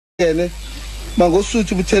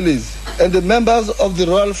Mangosuthu Buthelezi, and the members of the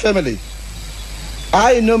royal family,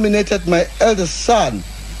 I nominated my eldest son,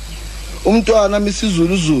 Umntwana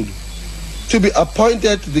MisuZulu, to be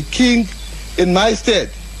appointed the king in my stead.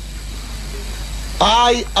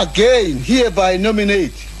 I again hereby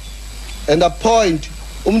nominate and appoint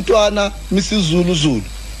Umntwana MisuZulu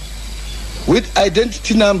with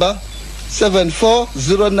identity number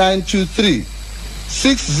 740923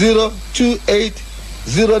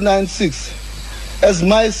 6028096 as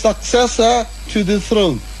my successor to the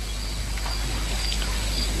throne.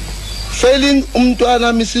 Failing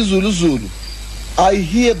Umntwana MisuZulu, I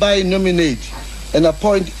hereby nominate and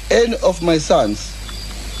appoint any of my sons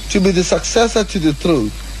to be the successor to the throne.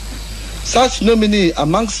 Such nominee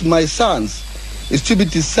amongst my sons is to be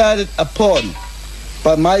decided upon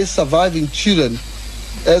by my surviving children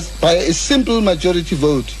as by a simple majority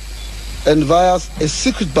vote and via a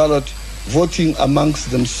secret ballot voting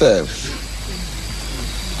amongst themselves.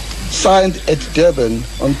 Signed at Durban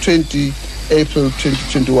on 20 April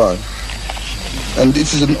 2021. And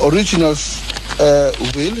it is an original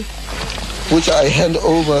will which I hand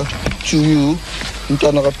over to you,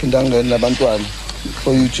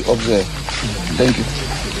 for you to observe. Thank you.